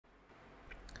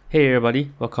Hey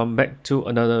everybody, welcome back to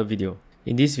another video.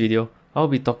 In this video, I'll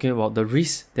be talking about the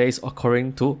risk that is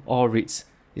occurring to all REITs.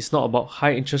 It's not about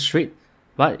high interest rate,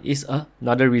 but it's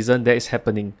another reason that is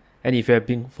happening. And if you have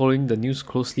been following the news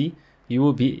closely, you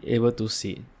will be able to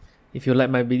see it. If you like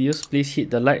my videos, please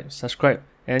hit the like, subscribe,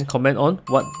 and comment on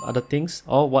what other things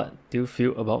or what do you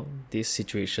feel about this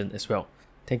situation as well.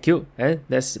 Thank you, and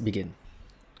let's begin.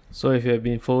 So if you have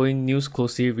been following news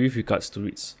closely with regards to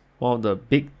REITs, one of the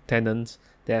big tenants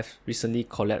that have recently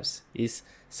collapsed is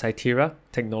Cytera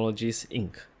Technologies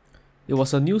Inc. It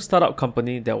was a new startup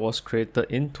company that was created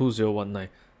in 2019,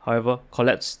 however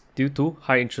collapsed due to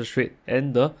high interest rate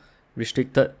and the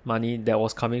restricted money that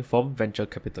was coming from venture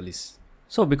capitalists.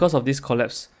 So because of this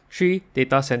collapse, 3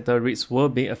 data center REITs were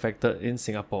being affected in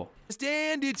Singapore.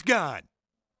 And it's gone.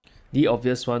 The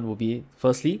obvious one will be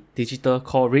firstly Digital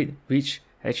Core Reit, which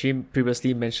actually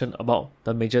previously mentioned about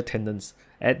the major tenants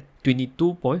at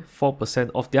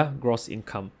 22.4% of their gross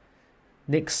income.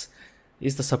 Next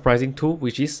is the surprising two,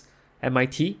 which is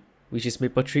MIT, which is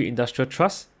Mapletree Industrial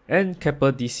Trust, and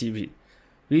Keppel DC Reit,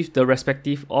 with the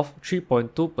respective of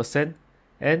 3.2%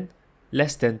 and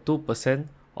less than 2%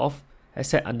 of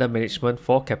asset under management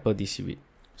for Keppel DC Reit.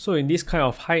 So in this kind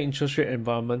of high interest rate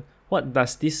environment, what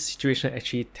does this situation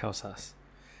actually tells us?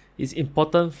 It's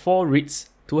important for REITs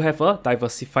to have a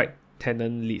diversified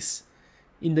tenant list.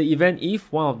 In the event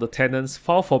if one of the tenants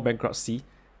file for bankruptcy,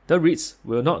 the REITs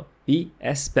will not be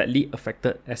as badly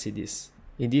affected as it is.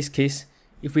 In this case,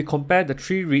 if we compare the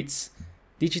 3 REITs,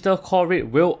 Digital Core Reit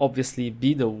will obviously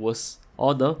be the worst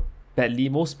or the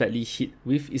most badly hit,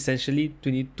 with essentially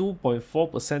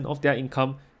 22.4% of their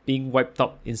income being wiped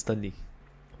out instantly.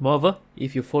 Moreover,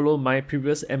 if you follow my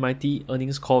previous MIT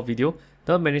earnings call video,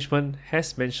 the management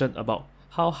has mentioned about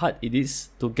how hard it is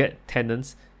to get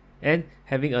tenants, and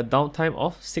having a downtime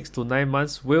of 6 to 9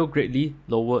 months will greatly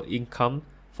lower income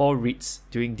for REITs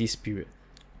during this period.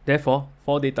 Therefore,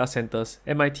 for data centers,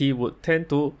 MIT would tend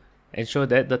to ensure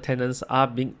that the tenants are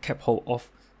being kept hold of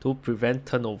to prevent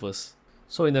turnovers.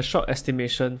 So in a short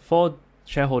estimation for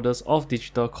shareholders of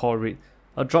Digital Core Reit,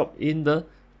 a drop in the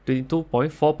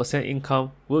 22.4%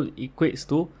 income will equate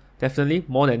to definitely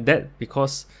more than that,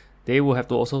 because they will have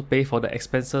to also pay for the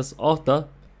expenses of the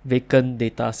vacant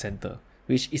data center,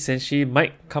 which essentially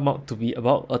might come out to be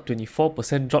about a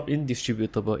 24% drop in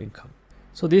distributable income.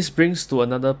 So this brings to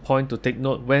another point to take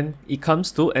note when it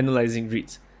comes to analyzing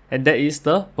REITs, and that is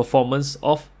the performance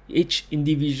of each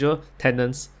individual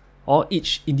tenants or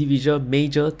each individual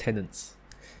major tenants.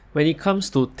 When it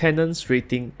comes to tenants'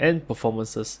 rating and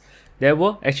performances, there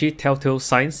were actually telltale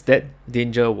signs that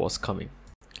danger was coming.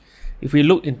 If we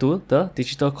look into the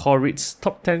Digital Core Reit's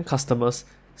top 10 customers,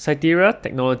 Cytera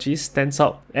Technologies stands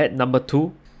out at number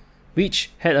 2, which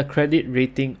had a credit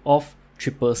rating of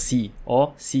CCC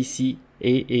or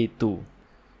CCAA2.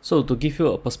 So to give you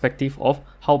a perspective of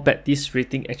how bad this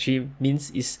rating actually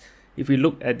means is, if we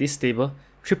look at this table,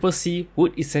 CCC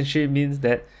would essentially mean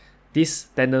that this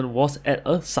tenant was at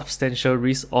a substantial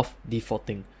risk of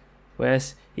defaulting.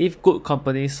 Whereas if good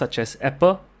companies such as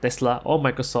Apple, Tesla, or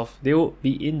Microsoft, they would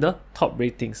be in the top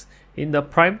ratings, in the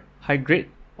prime, high grade,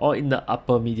 or in the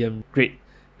upper medium grade,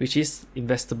 which is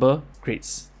investable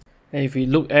grades. And if we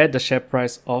look at the share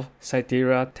price of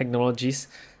Cytera Technologies,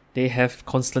 they have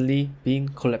constantly been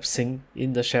collapsing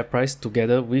in the share price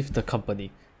together with the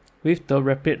company. With the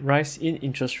rapid rise in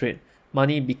interest rate,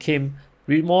 money became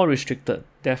more restricted,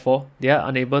 therefore they are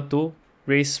unable to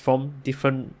raise from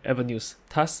different avenues,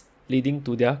 thus leading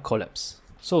to their collapse.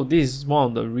 So this is one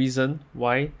of the reasons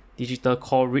why Digital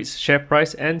Core Reit's share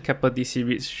price and Keppel DC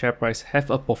Reit's share price have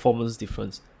a performance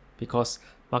difference, because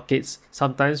markets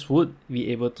sometimes would be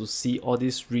able to see all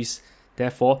these risks,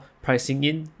 therefore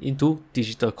pricing into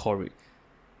Digital Core Reit.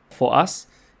 For us,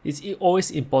 it's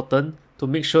always important to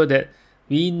make sure that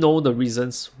we know the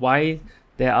reasons why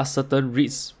there are certain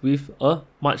REITs with a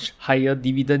much higher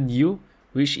dividend yield,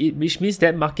 which means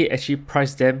that market actually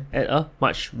priced them at a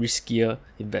much riskier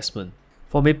investment.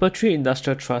 For Mapletree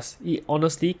Industrial Trust, it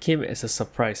honestly came as a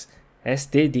surprise, as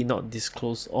they did not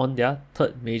disclose on their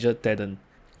third major tenant.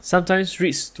 Sometimes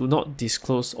REITs do not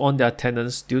disclose on their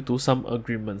tenants due to some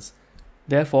agreements.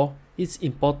 Therefore, it's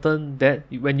important that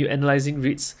when you're analyzing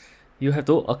REITs, you have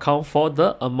to account for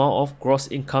the amount of gross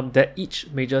income that each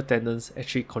major tenant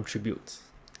actually contributes.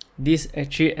 This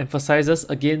actually emphasizes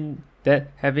again that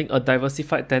having a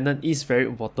diversified tenant is very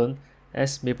important,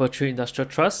 as Mapletree Industrial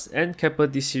Trust and Keppel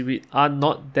DC Reit are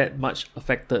not that much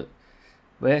affected,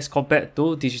 whereas compared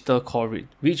to Digital Core Reit,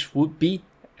 which would be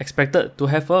expected to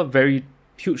have a very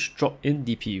huge drop in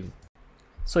DPU.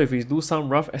 So if we do some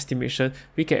rough estimation,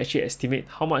 we can actually estimate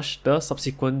how much the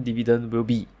subsequent dividend will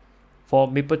be. For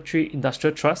Mapletree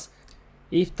Industrial Trust,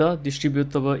 if the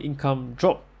distributable income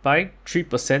dropped by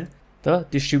 3%, the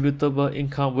distributable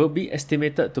income will be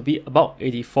estimated to be about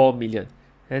 84 million,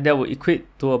 and that will equate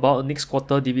to about next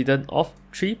quarter dividend of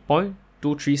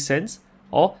 3.23 cents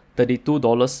or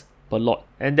 $32 per lot,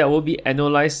 and that will be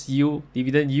annualized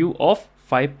dividend yield of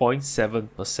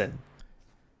 5.7%.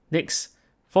 Next,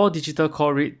 for Digital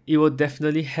Core Reit, it will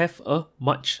definitely have a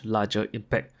much larger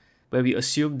impact. Where we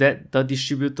assume that the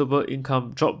distributable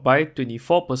income dropped by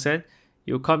 24%,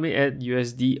 it will come in at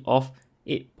USD of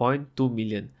 8.2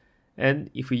 million. And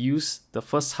if we use the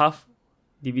first half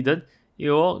dividend, it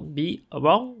will be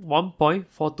around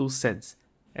 1.42 cents.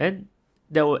 And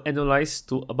that will annualize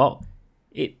to about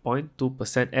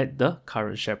 8.2% at the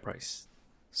current share price.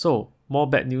 So, more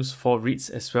bad news for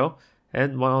REITs as well.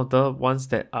 And one of the ones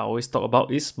that I always talk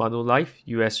about is Manulife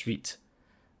US Reit.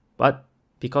 But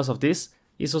because of this,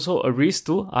 it's also a risk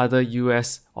to other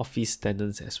US office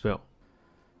tenants as well.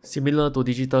 Similar to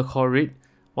Digital Core Reit,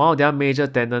 one of their major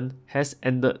tenants has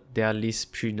ended their lease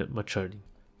period maturity.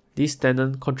 This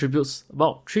tenant contributes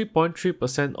about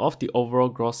 3.3% of the overall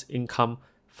gross income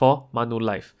for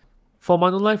Manulife. For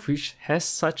Manulife, which has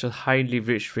such a high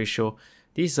leverage ratio,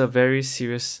 this is a very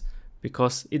serious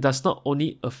because it does not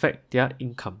only affect their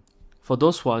income. For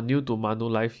those who are new to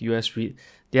Manulife US Reit,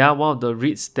 they are one of the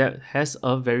REITs that has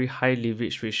a very high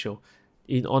leverage ratio.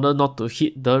 In order not to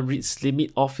hit the REIT's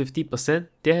limit of 50%,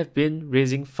 they have been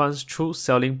raising funds through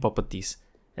selling properties,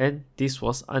 and this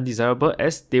was undesirable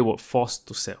as they were forced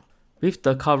to sell. With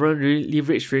the current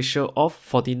leverage ratio of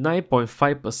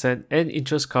 49.5% and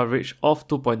interest coverage of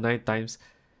 2.9 times,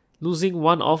 losing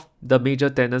one of the major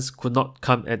tenants could not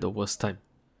come at the worst time.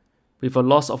 With a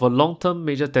loss of a long-term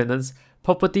major tenants,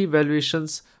 property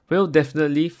valuations will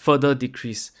definitely further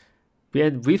decrease,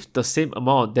 and with the same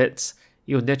amount of debts,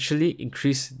 it will naturally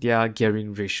increase their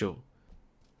gearing ratio.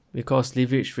 Because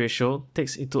leverage ratio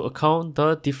takes into account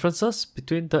the differences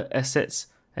between the assets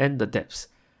and the debts.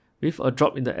 With a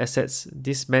drop in the assets,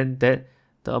 this meant that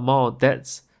the amount of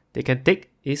debts they can take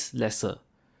is lesser.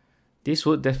 This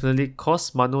would definitely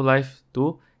cause Manulife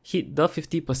to hit the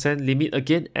 50% limit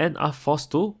again and are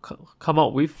forced to come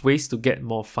up with ways to get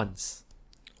more funds.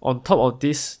 On top of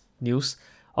this news,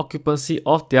 occupancy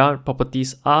of their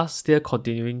properties are still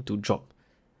continuing to drop.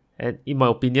 And in my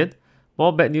opinion,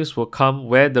 more bad news will come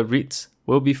where the REITs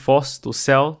will be forced to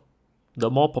sell the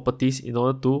more properties in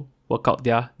order to work out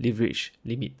their leverage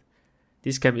limit.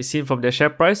 This can be seen from their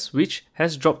share price, which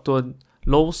has dropped to a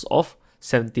lows of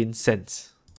 17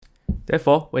 cents.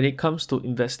 Therefore, when it comes to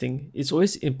investing, it's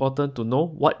always important to know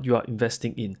what you are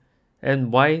investing in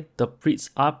and why the REITs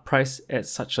are priced at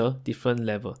such a different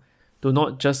level. Do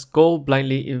not just go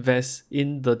blindly invest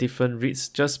in the different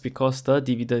REITs just because the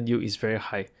dividend yield is very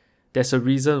high. There's a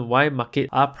reason why markets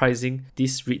are pricing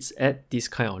these REITs at this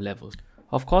kind of levels.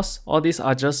 Of course, all these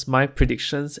are just my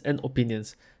predictions and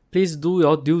opinions. Please do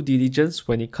your due diligence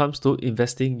when it comes to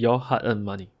investing your hard-earned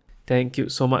money. Thank you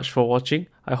so much for watching.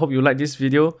 I hope you like this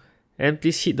video. And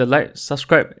please hit the like,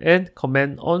 subscribe, and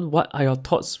comment on what are your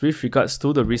thoughts with regards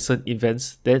to the recent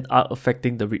events that are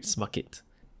affecting the REITs market.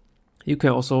 You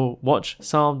can also watch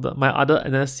some of my other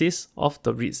analysis of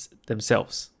the REITs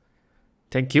themselves.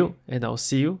 Thank you, and I'll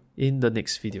see you in the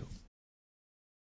next video.